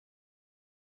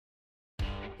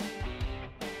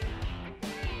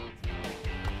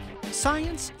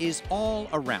Science is all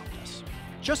around us.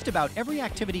 Just about every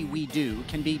activity we do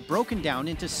can be broken down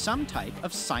into some type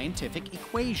of scientific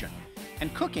equation,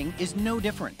 and cooking is no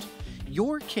different.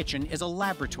 Your kitchen is a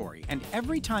laboratory, and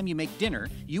every time you make dinner,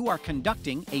 you are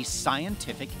conducting a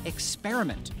scientific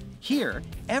experiment. Here,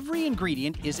 every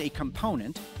ingredient is a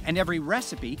component, and every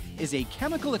recipe is a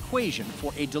chemical equation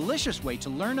for a delicious way to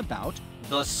learn about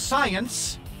the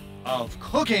science of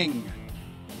cooking.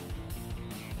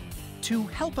 To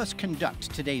help us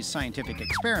conduct today's scientific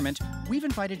experiment, we've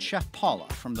invited Chef Paula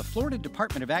from the Florida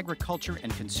Department of Agriculture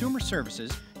and Consumer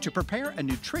Services to prepare a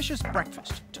nutritious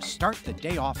breakfast to start the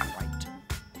day off right.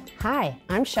 Hi,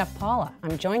 I'm Chef Paula.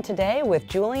 I'm joined today with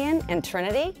Julian and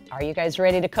Trinity. Are you guys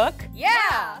ready to cook?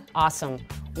 Yeah! Awesome.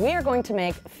 We are going to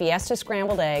make Fiesta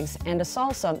scrambled eggs and a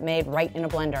salsa made right in a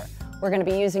blender. We're going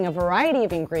to be using a variety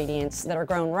of ingredients that are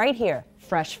grown right here,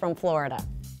 fresh from Florida.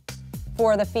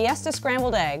 For the Fiesta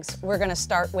scrambled eggs, we're going to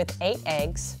start with 8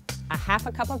 eggs, a half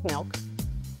a cup of milk,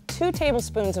 2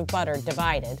 tablespoons of butter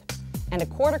divided, and a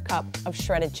 1/4 cup of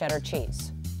shredded cheddar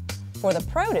cheese. For the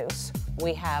produce,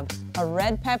 we have a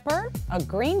red pepper, a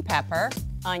green pepper,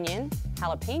 onion,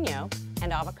 jalapeno,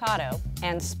 and avocado,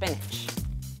 and spinach.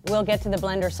 We'll get to the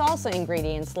blender salsa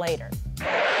ingredients later.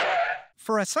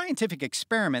 For a scientific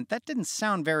experiment, that didn't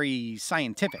sound very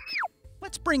scientific.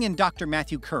 Let's bring in Dr.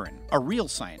 Matthew Curran, a real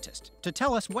scientist, to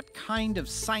tell us what kind of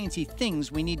sciencey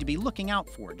things we need to be looking out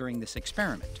for during this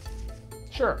experiment.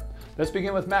 Sure. Let's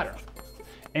begin with matter.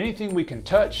 Anything we can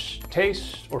touch,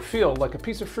 taste, or feel like a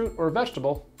piece of fruit or a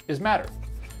vegetable is matter.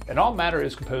 And all matter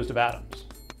is composed of atoms.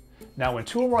 Now, when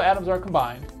 2 or more atoms are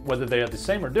combined, whether they are the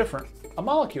same or different, a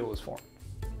molecule is formed.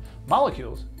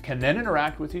 Molecules can then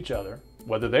interact with each other,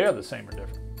 whether they are the same or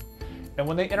different. And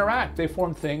when they interact, they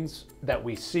form things that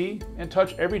we see and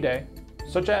touch every day,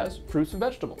 such as fruits and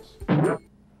vegetables.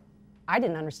 I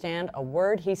didn't understand a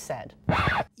word he said.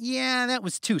 Yeah, that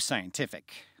was too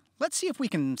scientific. Let's see if we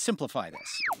can simplify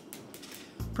this.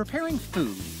 Preparing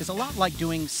food is a lot like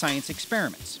doing science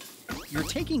experiments. You're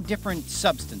taking different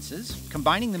substances,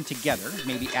 combining them together,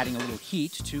 maybe adding a little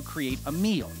heat to create a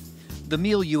meal. The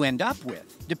meal you end up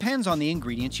with depends on the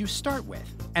ingredients you start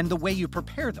with and the way you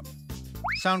prepare them.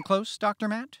 Sound close, Dr.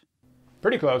 Matt?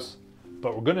 Pretty close,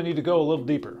 but we're going to need to go a little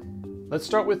deeper. Let's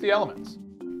start with the elements.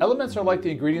 Elements are like the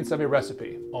ingredients of a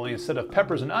recipe, only instead of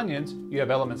peppers and onions, you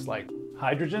have elements like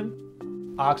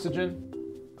hydrogen, oxygen,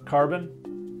 carbon,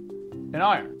 and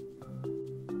iron.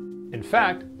 In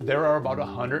fact, there are about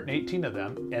 118 of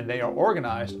them, and they are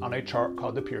organized on a chart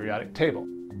called the periodic table.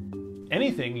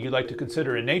 Anything you'd like to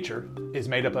consider in nature is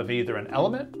made up of either an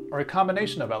element or a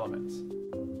combination of elements.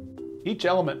 Each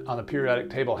element on the periodic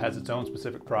table has its own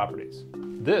specific properties.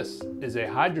 This is a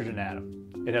hydrogen atom.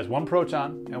 It has 1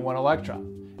 proton and 1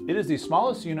 electron. It is the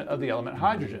smallest unit of the element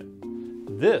hydrogen.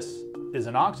 This is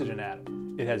an oxygen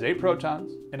atom. It has 8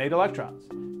 protons and 8 electrons.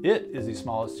 It is the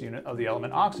smallest unit of the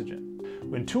element oxygen.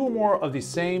 When 2 or more of the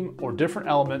same or different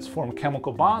elements form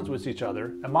chemical bonds with each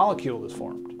other, a molecule is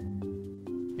formed.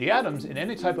 The atoms in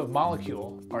any type of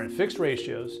molecule are in fixed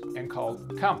ratios and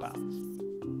called compounds.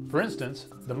 For instance,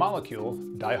 the molecule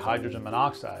dihydrogen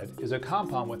monoxide is a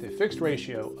compound with a fixed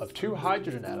ratio of 2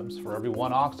 hydrogen atoms for every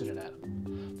 1 oxygen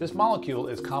atom. This molecule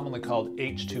is commonly called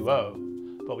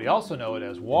H2O, but we also know it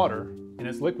as water in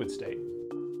its liquid state.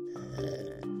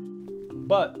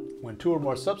 But when 2 or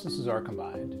more substances are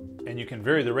combined, and you can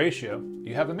vary the ratio,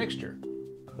 you have a mixture.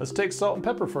 Let's take salt and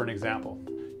pepper for an example.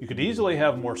 You could easily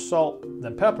have more salt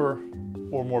than pepper,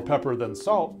 or more pepper than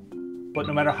salt, but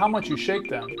no matter how much you shake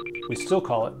them, we still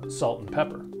call it salt and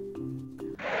pepper.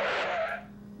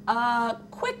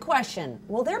 Quick question.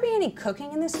 Will there be any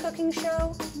cooking in this cooking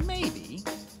show? Maybe.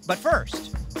 But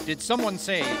first, did someone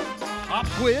say pop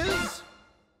quiz?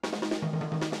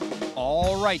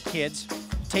 All right, kids.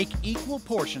 Take equal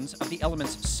portions of the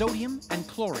elements sodium and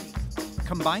chlorine.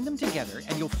 Combine them together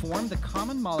and you'll form the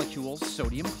common molecule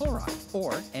sodium chloride,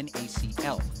 or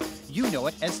NaCl. You know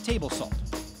it as table salt.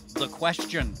 The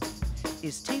question,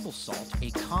 is table salt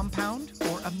a compound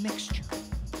or a mixture?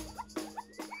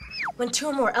 When 2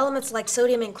 or more elements like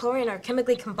sodium and chlorine are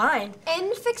chemically combined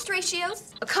in fixed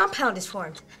ratios, a compound is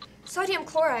formed. Sodium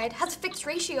chloride has a fixed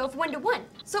ratio of 1 to 1,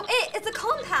 so it is a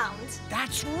compound.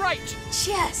 That's right!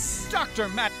 Yes! Dr.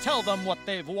 Matt, tell them what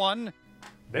they've won.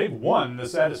 They've won the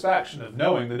satisfaction of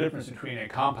knowing the difference between a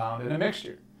compound and a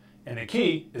mixture. And the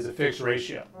key is a fixed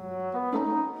ratio.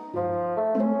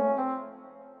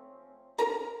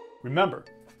 Remember,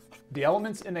 the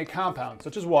elements in a compound,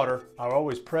 such as water, are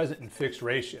always present in fixed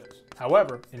ratios.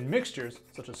 However, in mixtures,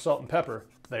 such as salt and pepper,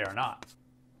 they are not.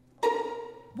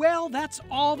 Well, that's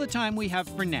all the time we have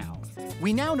for now.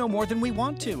 We now know more than we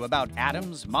want to about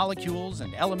atoms, molecules,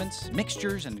 and elements,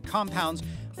 mixtures, and compounds,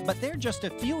 but they're just a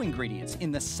few ingredients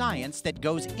in the science that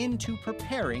goes into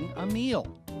preparing a meal.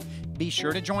 Be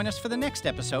sure to join us for the next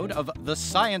episode of The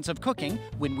Science of Cooking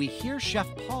when we hear Chef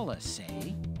Paula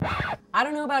say, I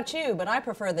don't know about you, but I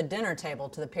prefer the dinner table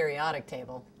to the periodic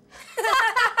table.